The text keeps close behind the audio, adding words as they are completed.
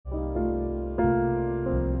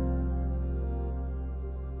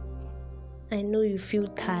I know you feel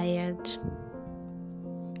tired.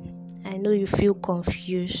 I know you feel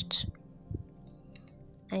confused.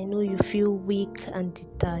 I know you feel weak and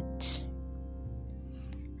detached.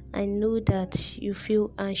 I know that you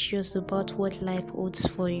feel anxious about what life holds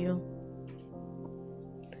for you.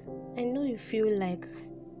 I know you feel like,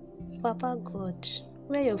 Papa God,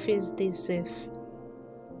 where your face dey safe?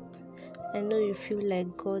 I know you feel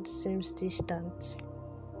like God seems distant.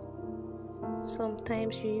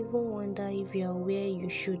 Sometimes you even wonder if you are where you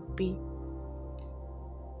should be.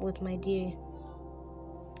 But my dear,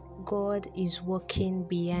 God is working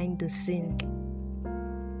behind the scene.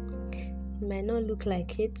 It might not look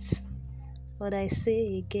like it, but I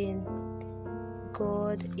say again,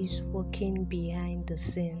 God is working behind the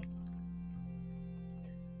scene.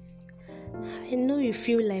 I know you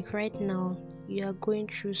feel like right now you are going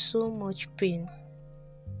through so much pain.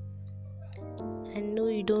 I know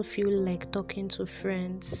you don't feel like talking to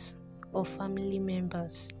friends or family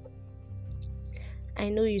members. I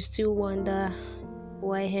know you still wonder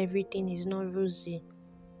why everything is not rosy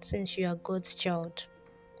since you are God's child.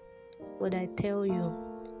 But I tell you,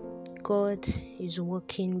 God is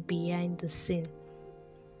working behind the scene.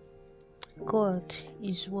 God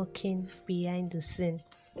is working behind the scene.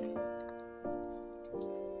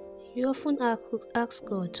 You often ask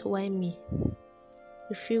God, why me?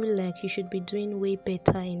 You feel like you should be doing way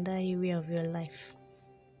better in that area of your life.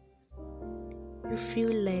 You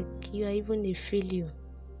feel like you are even a failure.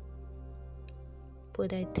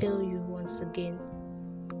 But I tell you once again,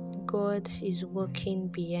 God is working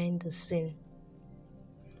behind the scene.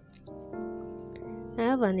 I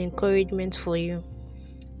have an encouragement for you.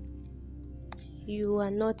 You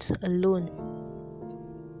are not alone.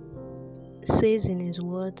 It says in His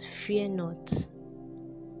word, fear not,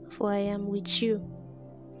 for I am with you.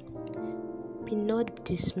 Be not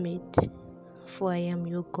dismayed, for I am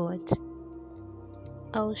your God.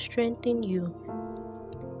 I will strengthen you.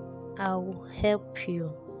 I will help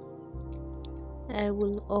you. I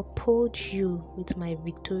will uphold you with my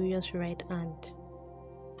victorious right hand.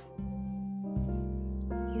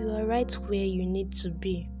 You are right where you need to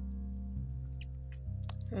be.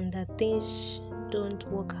 And that things don't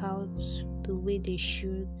work out the way they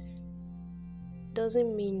should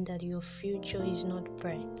doesn't mean that your future is not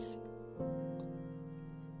bright.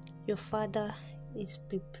 Your Father is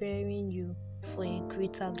preparing you for a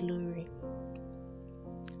greater glory.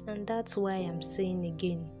 And that's why I'm saying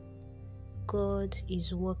again, God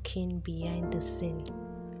is working behind the scene.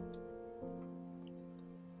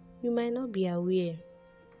 You might not be aware.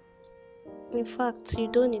 In fact, you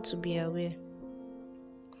don't need to be aware.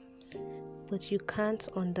 But you can't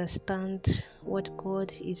understand what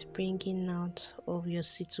God is bringing out of your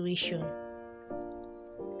situation.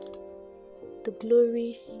 The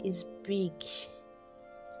glory is big,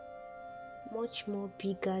 much more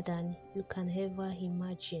bigger than you can ever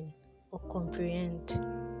imagine or comprehend.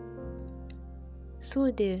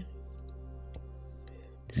 So this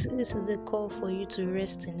is a call for you to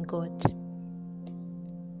rest in God.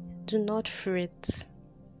 Do not fret.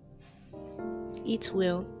 Eat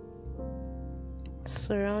well.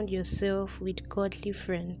 Surround yourself with godly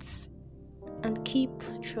friends and keep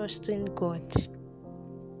trusting God.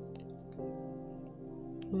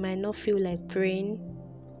 You might not feel like praying.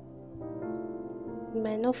 You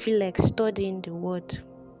might not feel like studying the word.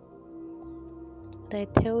 But I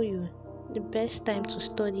tell you, the best time to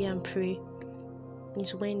study and pray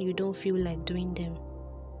is when you don't feel like doing them.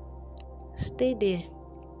 Stay there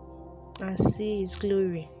and see His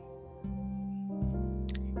glory.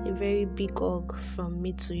 A very big hug from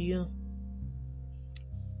me to you.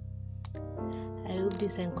 I hope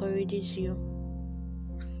this encourages you.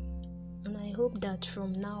 And I hope that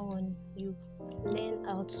from now on you learn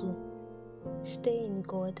how to stay in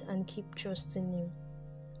God and keep trusting Him.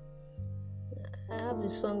 I have a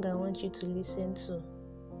song I want you to listen to.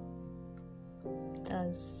 It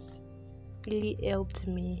has really helped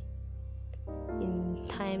me in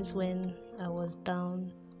times when I was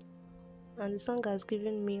down. And the song has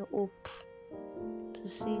given me hope to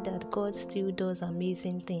see that God still does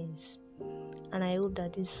amazing things. And I hope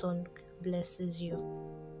that this song blesses you.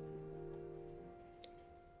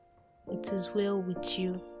 It is well with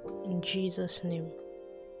you in Jesus' name.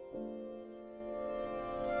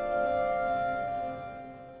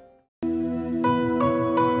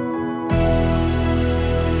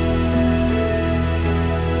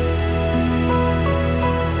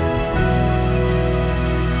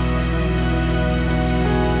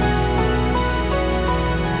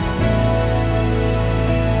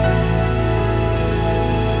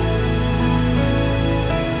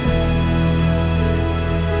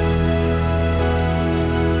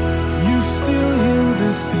 You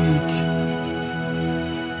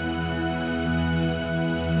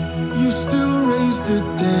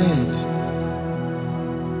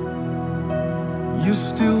You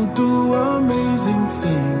still do amazing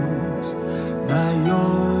things. Not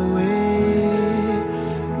your way,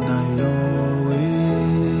 not your way.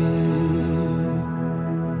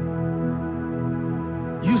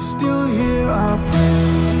 You still hear our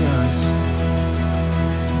prayers.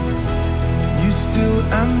 You still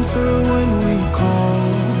answer when we call.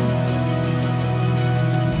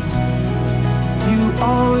 You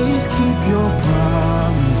always keep your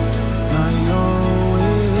promise. Not your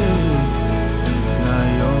way, not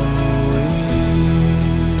your way.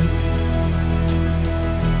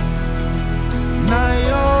 Not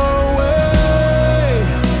your way,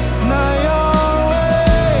 not your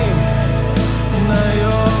way, not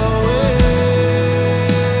your way.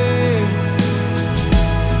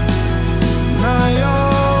 Not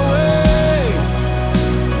your way,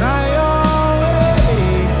 not your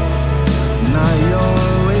way, not your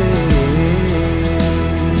way.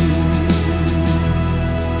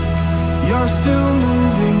 You're still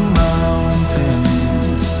moving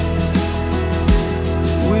mountains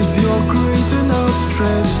with your great and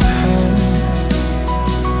outstretched hands.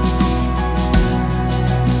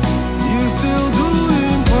 You still do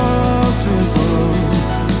impossible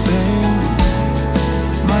things.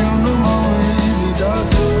 My own way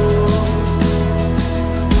without you.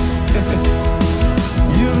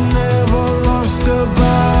 You've never lost a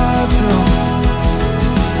battle.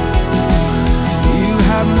 You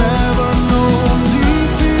have never known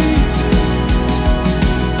defeat.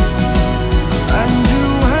 And you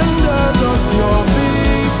handed us your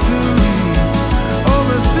victory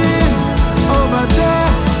over sin, over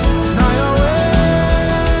death. Now your way,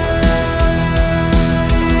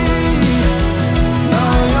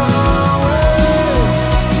 now your way,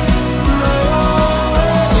 now your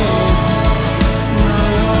way, now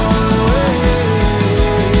your way,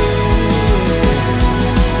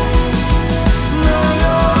 now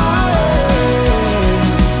your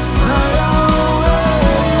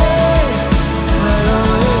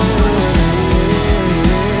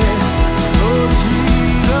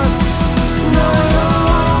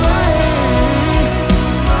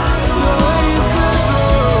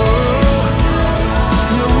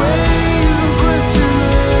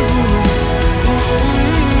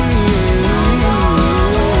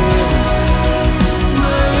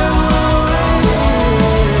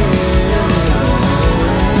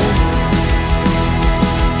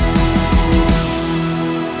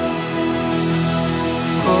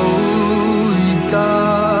Holy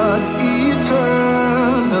God,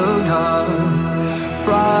 eternal God,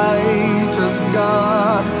 righteous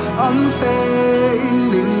God,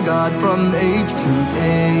 unfailing God, from age to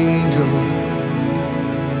age,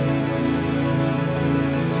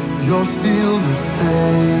 you're still the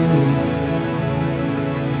same.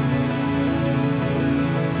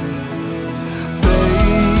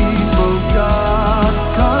 Faithful God,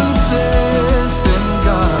 consistent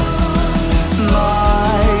God,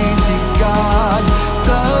 mighty God,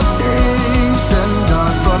 sufficient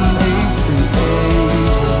God, from age to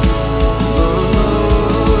age.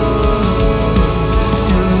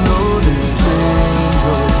 You know the change.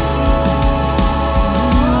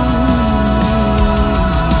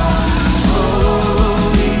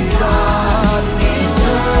 Holy God.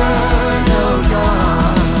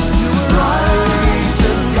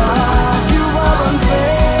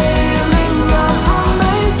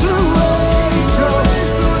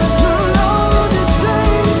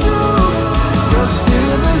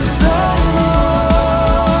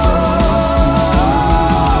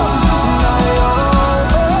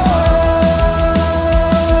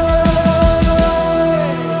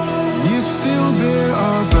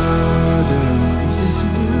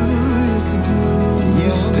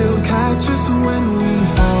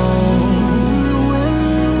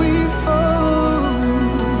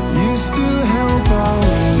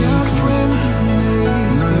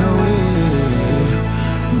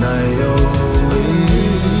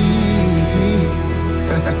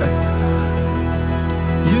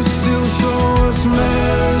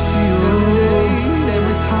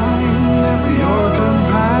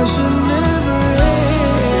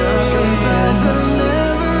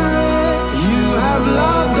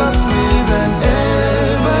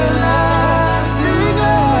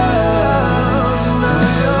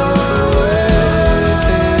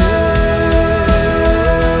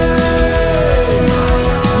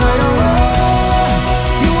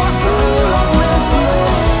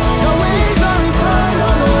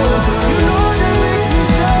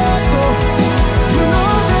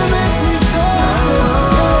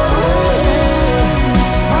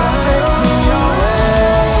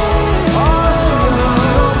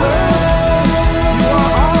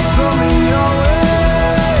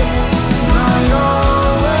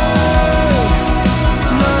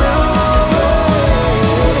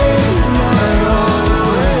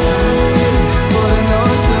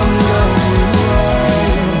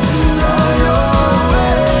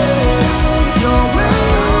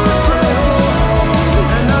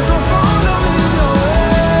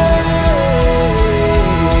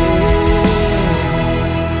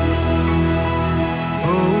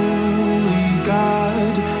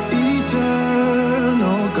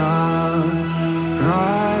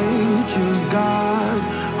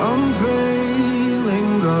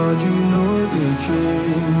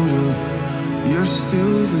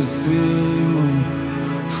 the same,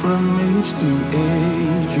 from age to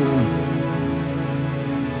age,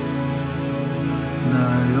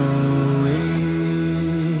 not always.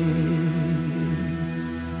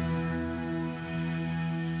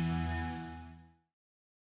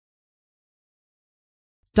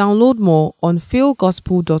 Download more on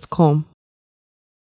philgospel.com.